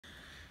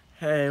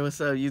Hey, what's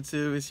up,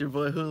 YouTube? It's your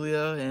boy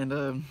Julio,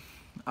 and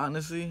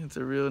honestly, it's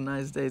a real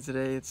nice day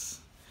today.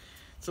 It's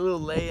a little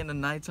late in the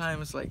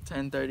nighttime. It's like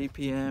 10:30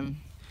 p.m.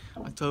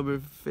 October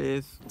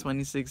 5th,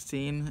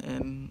 2016,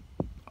 and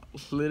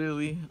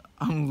literally,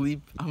 I'm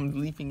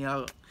leaping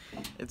out.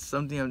 It's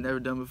something I've never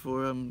done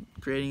before. I'm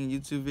creating a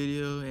YouTube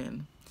video,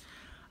 and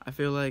I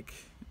feel like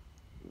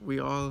we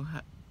all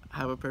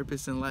have a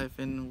purpose in life,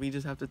 and we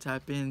just have to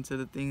tap into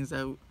the things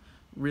that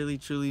really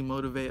truly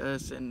motivate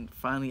us and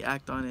finally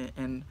act on it.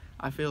 And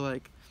I feel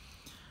like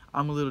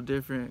I'm a little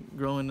different.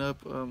 Growing up,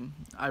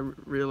 I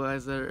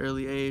realized at an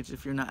early age,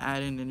 if you're not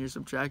adding, then you're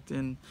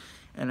subtracting.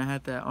 And I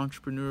had that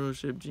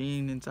entrepreneurship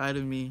gene inside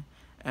of me.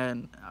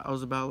 And I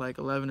was about like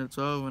 11 or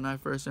 12 when I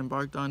first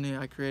embarked on it.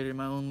 I created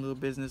my own little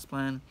business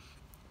plan.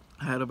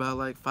 I had about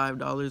like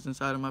 $5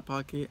 inside of my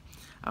pocket.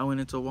 I went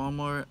into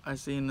Walmart. I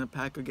seen a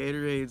pack of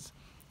Gatorades.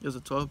 It was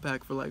a 12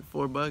 pack for like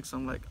 $4.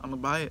 I'm like, I'm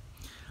gonna buy it.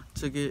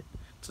 Took it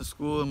to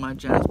school in my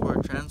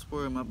JanSport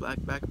transport in my black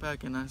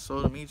backpack, and I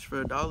sold them each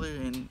for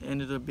 $1, and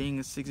ended up being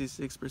a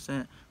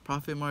 66%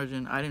 profit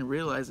margin. I didn't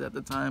realize it at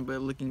the time,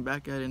 but looking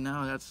back at it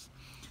now, it's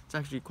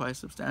actually quite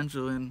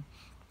substantial. And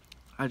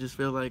I just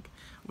feel like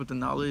with the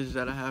knowledge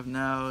that I have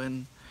now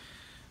and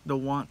the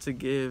want to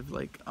give,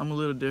 like, I'm a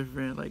little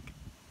different. Like,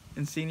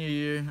 in senior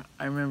year,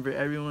 I remember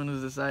everyone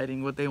was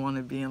deciding what they want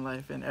to be in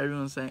life, and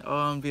everyone was saying, oh,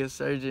 I want to be a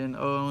surgeon,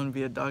 oh, I want to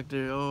be a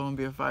doctor, oh, I want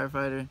to be a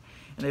firefighter.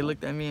 And they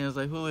looked at me and was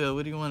like, Julio,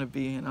 what do you want to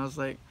be? And I was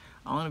like,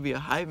 I want to be a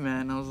hype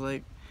man. I was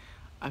like,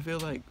 I feel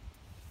like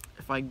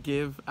if I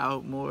give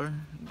out more,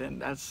 then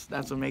that's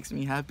what makes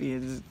me happy,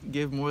 is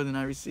give more than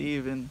I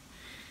receive. And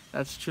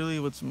that's truly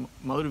what's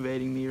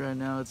motivating me right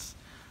now.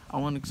 I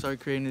want to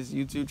start creating this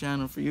YouTube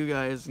channel for you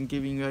guys and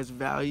giving you guys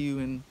value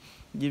and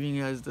giving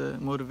you guys the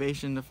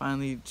motivation to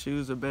finally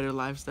choose a better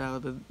lifestyle,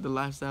 the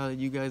lifestyle that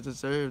you guys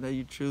deserve, that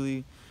you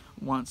truly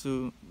want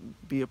to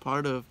be a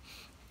part of.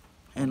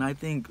 And I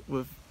think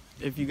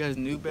if you guys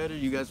knew better,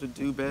 you guys would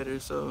do better.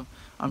 So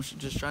I'm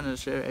just trying to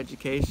share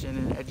education,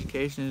 and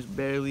education is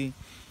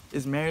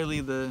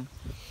merely the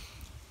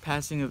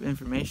passing of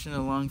information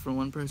along from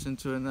one person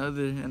to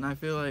another. And I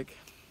feel like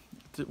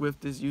with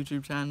this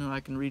YouTube channel, I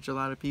can reach a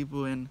lot of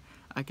people, and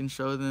I can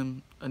show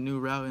them a new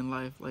route in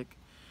life. Like,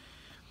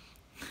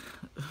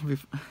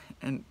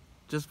 and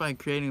just by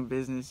creating a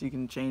business, you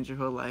can change your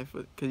whole life,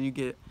 because you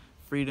get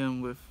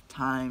freedom with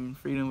time,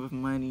 freedom with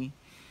money,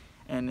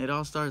 and it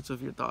all starts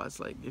with your thoughts.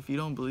 Like, if you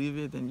don't believe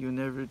it, then you'll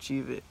never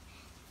achieve it.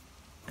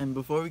 And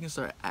before we can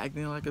start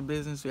acting like a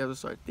business, we have to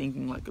start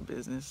thinking like a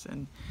business,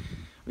 and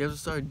we have to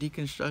start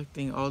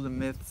deconstructing all the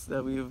myths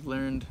that we have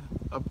learned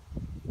up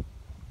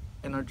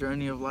in our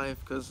journey of life.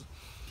 Because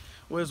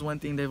what is one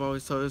thing they've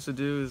always told us to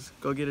do is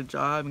go get a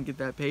job and get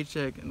that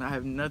paycheck. And I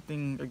have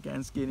nothing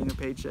against getting a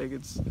paycheck.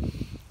 It's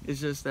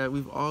just that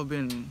we've all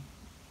been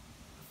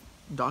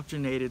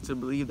indoctrinated to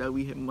believe that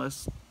we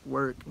must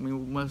work. I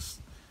mean, we must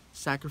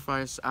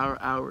sacrifice our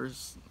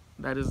hours.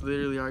 That is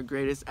literally our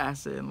greatest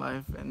asset in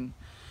life, and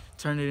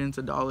turn it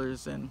into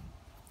dollars. And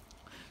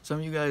some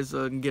of you guys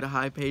can get a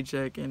high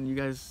paycheck, and you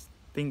guys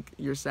think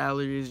your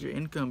salary is your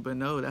income, but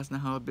no, that's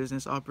not how a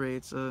business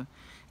operates.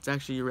 It's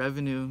actually your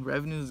revenue.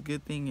 Revenue is a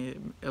good thing. It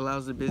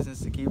allows the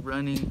business to keep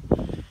running,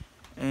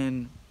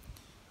 and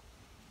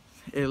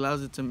it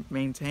allows it to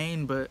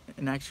maintain. But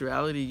in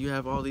actuality, you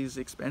have all these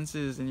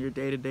expenses in your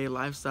day-to-day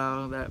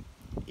lifestyle that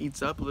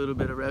eats up a little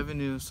bit of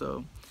revenue.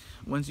 So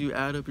once you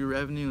add up your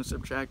revenue and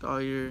subtract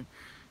all your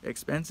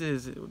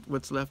expenses,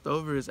 what's left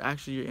over is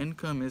actually your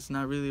income. It's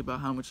not really about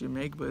how much you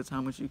make, but it's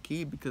how much you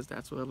keep, because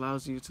that's what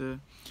allows you to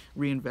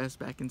reinvest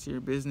back into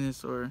your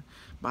business or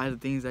buy the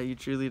things that you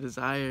truly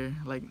desire,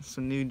 like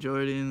some new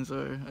Jordans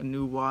or a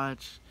new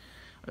watch,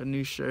 a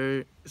new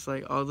shirt. It's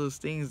like all those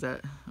things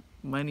that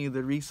money,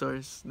 the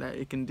resource that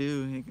it can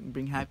do. It can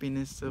bring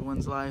happiness to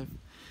one's life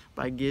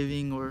by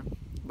giving, or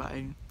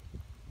by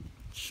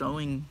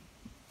showing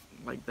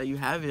like that you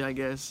have it, I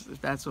guess,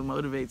 if that's what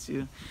motivates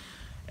you.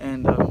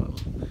 And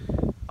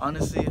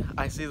honestly,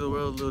 I see the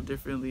world a little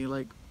differently.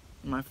 Like,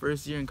 my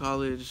first year in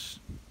college,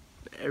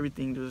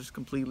 everything was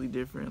completely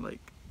different.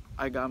 Like,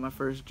 I got my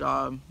first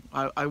job.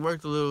 I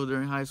worked a little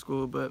during high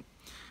school, but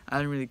I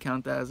didn't really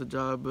count that as a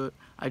job. But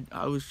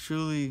I was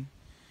truly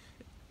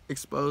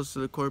exposed to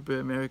the corporate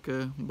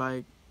America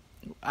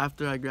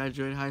after I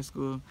graduated high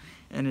school,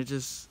 and it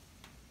just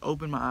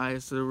opened my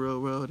eyes to the real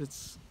world.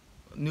 It's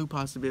new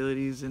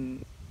possibilities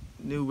and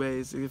new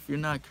ways. If you're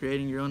not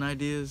creating your own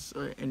ideas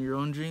and your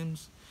own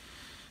dreams,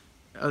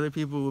 other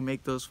people will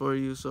make those for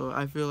you. So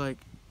I feel like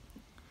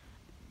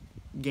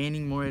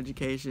gaining more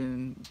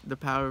education, the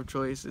power of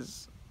choice,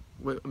 is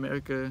what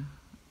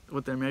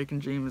the American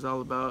dream is all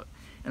about.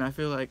 And I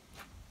feel like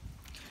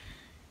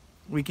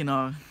we can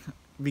all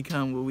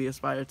become what we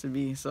aspire to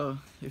be. So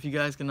if you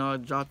guys can all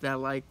drop that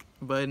like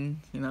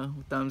button,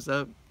 thumbs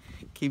up,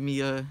 keep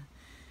me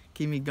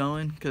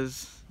going,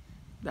 because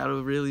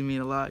that'll really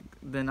mean a lot.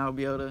 Then I'll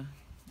be able to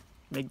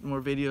make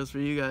more videos for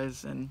you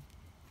guys. And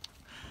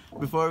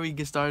before we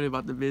get started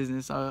about the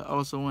business, I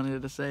also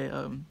wanted to say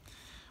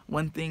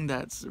one thing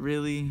that's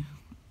really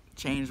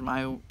changed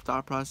my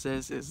thought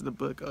process is the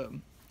book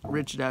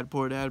Rich Dad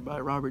Poor Dad by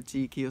Robert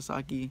T.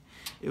 Kiyosaki.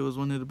 It was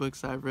one of the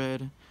books I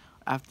read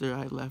after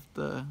I left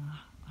the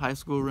high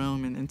school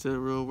realm and into the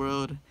real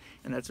world,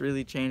 and that's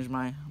really changed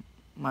my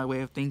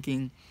way of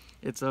thinking.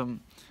 It's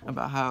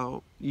about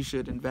how you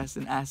should invest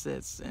in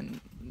assets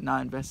and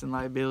not invest in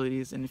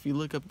liabilities. And if you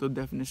look up the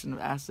definition of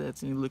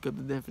assets and you look up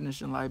the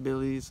definition of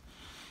liabilities,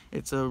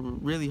 it's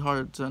really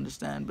hard to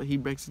understand, but he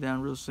breaks it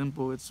down real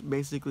simple. It's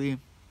basically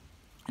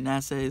an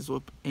asset is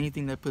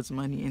anything that puts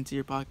money into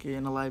your pocket,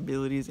 and a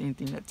liability is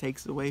anything that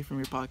takes away from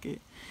your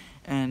pocket.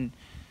 And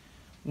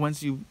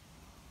once you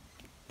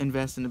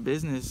invest in a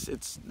business,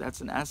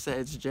 that's an asset.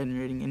 It's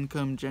generating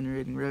income,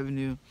 generating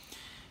revenue.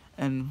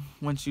 And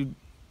once you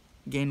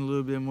gain a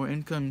little bit more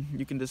income,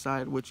 you can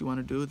decide what you want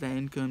to do with that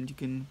income. You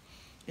can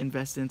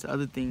invest into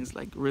other things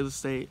like real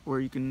estate, where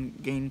you can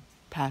gain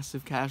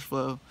passive cash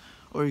flow,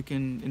 or you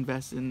can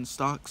invest in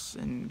stocks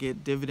and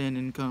get dividend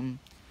income.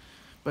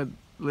 But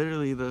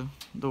literally the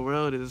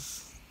world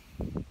is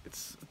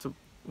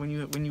when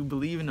you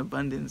believe in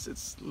abundance,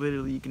 it's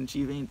literally you can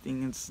achieve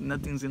anything.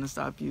 Nothing's gonna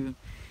stop you.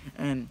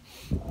 And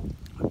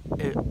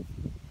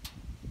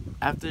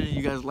after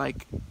you guys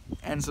like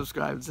and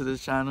subscribe to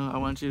this channel, I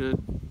want you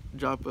to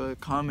drop a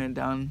comment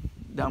down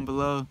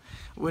below.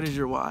 What is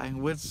your why?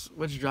 What's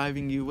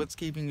driving you? What's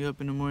keeping you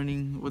up in the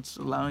morning? What's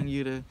allowing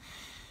you to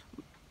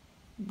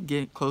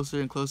get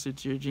closer and closer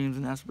to your dreams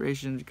and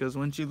aspirations? Because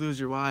once you lose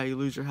your why, you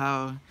lose your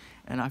how.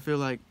 And I feel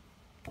like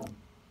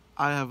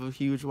I have a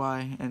huge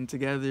why, and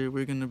together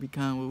we're gonna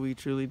become what we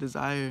truly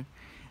desire,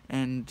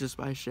 and just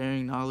by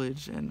sharing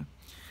knowledge. And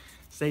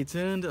stay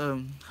tuned.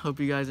 Hope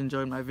you guys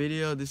enjoyed my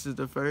video. This is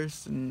the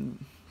first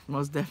and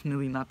most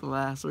definitely not the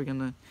last.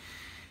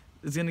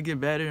 It's gonna get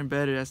better and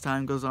better as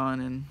time goes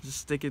on, and just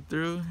stick it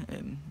through,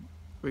 and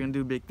we're gonna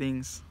do big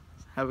things.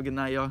 Have a good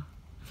night, y'all.